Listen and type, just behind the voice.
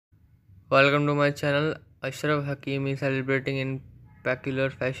Welcome to my channel. Achraf Hakimi is celebrating in peculiar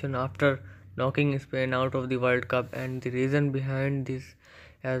fashion after knocking Spain out of the World Cup, and the reason behind this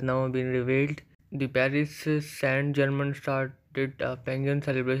has now been revealed. The Paris Saint-Germain started a pagan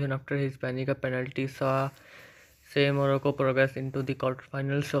celebration after his Panica penalty saw say Morocco progress into the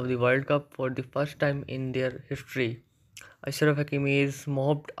quarterfinals of the World Cup for the first time in their history. Achraf Hakimi is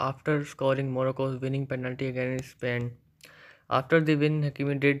mobbed after scoring Morocco's winning penalty against Spain. After the win,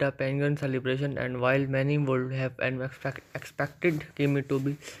 Hakimi did a penguin celebration, and while many would have expected Hakimi to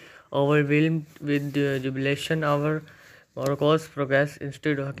be overwhelmed with jubilation over Morocco's progress,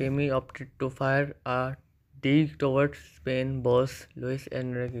 instead Hakimi opted to fire a dig towards Spain boss Luis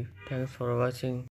Enrique. Thanks for watching.